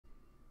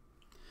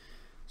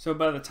So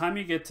by the time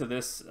you get to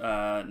this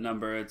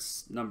number,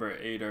 it's number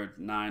 8 or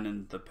 9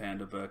 in the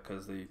Panda book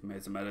because they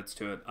made some edits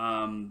to it.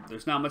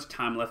 There's not much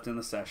time left in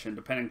the session.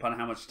 Depending upon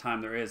how much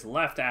time there is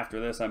left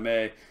after this, I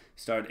may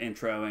start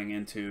introing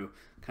into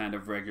kind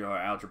of regular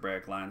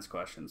algebraic lines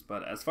questions.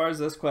 But as far as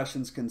this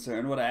question is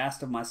concerned, what I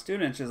asked of my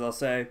students is I'll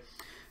say,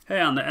 hey,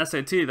 on the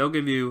SAT, they'll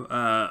give you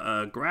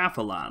a graph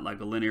a lot,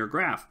 like a linear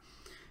graph.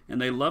 And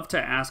they love to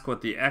ask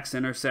what the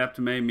x-intercept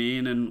may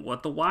mean and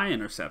what the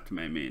y-intercept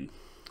may mean.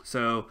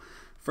 So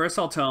first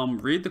I'll tell them,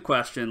 read the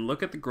question,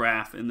 look at the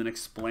graph, and then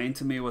explain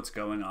to me what's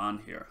going on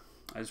here.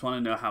 I just want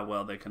to know how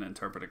well they can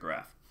interpret a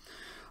graph.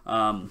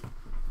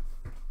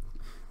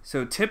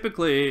 So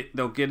typically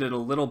they'll get it a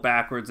little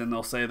backwards and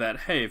they'll say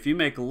that, hey, if you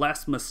make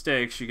less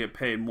mistakes, you get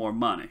paid more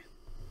money.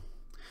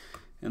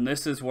 And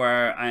this is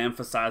where I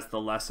emphasize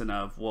the lesson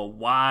of, well,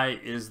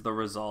 y is the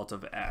result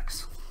of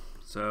x.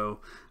 So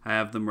I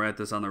have them write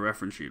this on the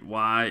reference sheet.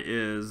 Y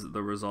is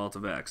the result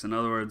of x. In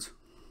other words,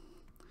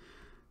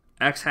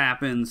 x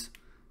happens,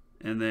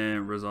 and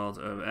then result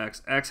of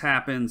x. X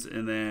happens,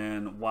 and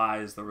then y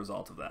is the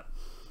result of that.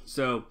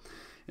 So,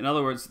 in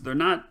other words, they're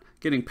not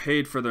getting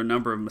paid for their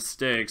number of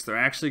mistakes. They're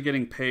actually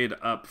getting paid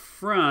up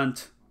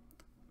front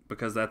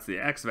because that's the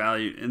x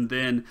value, and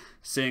then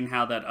seeing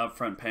how that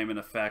upfront payment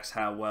affects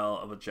how well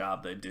of a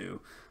job they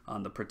do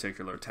on the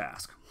particular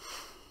task.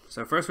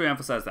 So first we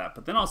emphasize that,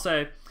 but then I'll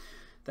say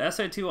the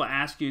SAT will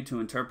ask you to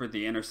interpret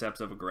the intercepts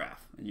of a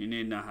graph, and you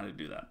need to know how to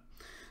do that.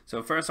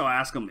 So first I'll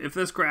ask them, if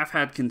this graph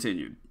had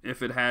continued,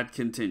 if it had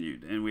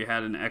continued, and we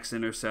had an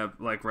x-intercept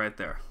like right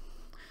there,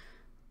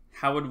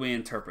 how would we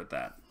interpret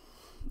that?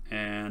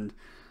 And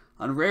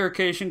on rare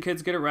occasion,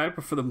 kids get it right,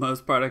 but for the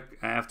most part,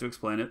 I have to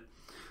explain it.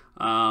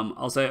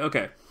 I'll say,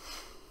 okay,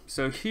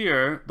 so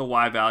here the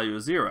y value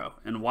is 0,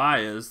 and y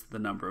is the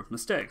number of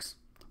mistakes.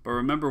 But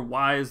remember,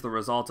 y is the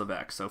result of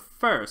x. So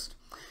first,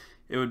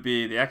 it would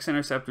be, the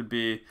x-intercept would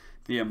be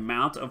the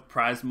amount of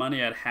prize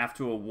money I'd have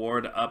to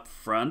award up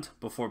front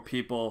before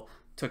people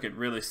took it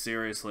really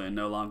seriously and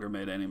no longer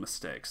made any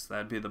mistakes.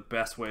 That'd be the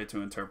best way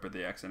to interpret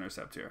the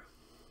x-intercept here.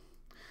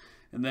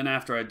 And then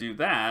after I do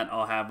that,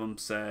 I'll have them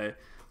say,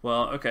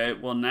 well, okay,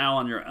 well now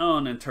on your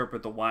own,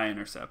 interpret the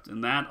y-intercept.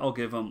 And that I'll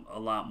give them a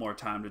lot more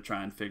time to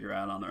try and figure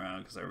out on their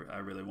own because I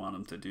really want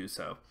them to do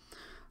so.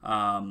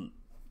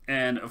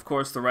 And of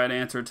course, the right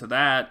answer to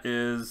that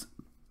is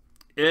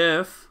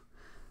if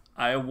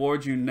I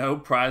award you no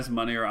prize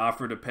money or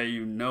offer to pay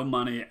you no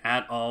money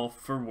at all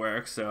for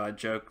work, so I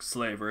joke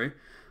slavery,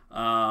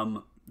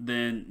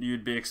 then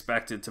you'd be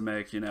expected to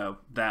make,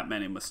 that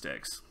many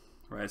mistakes,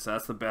 right? So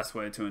that's the best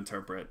way to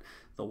interpret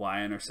the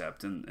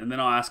y-intercept. And then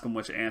I'll ask them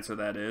which answer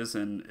that is,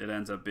 and it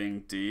ends up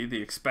being D,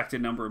 the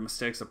expected number of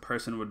mistakes a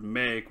person would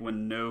make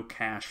when no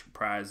cash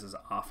prize is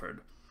offered.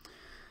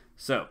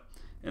 So,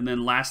 and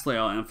then lastly,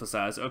 I'll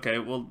emphasize, okay,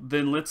 well,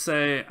 then let's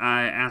say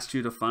I asked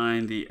you to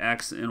find the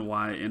x and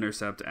y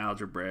intercept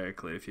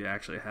algebraically if you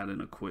actually had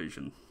an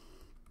equation.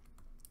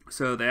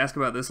 So they ask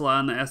about this a lot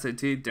in the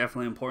SAT,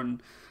 definitely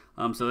important.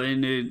 So they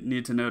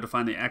need to know to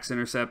find the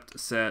x-intercept,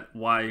 set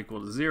y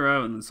equal to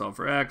 0, and then solve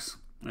for x.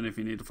 And if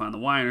you need to find the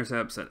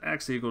y-intercept, set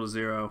x equal to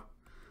 0,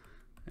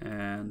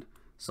 and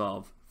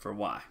solve for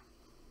y.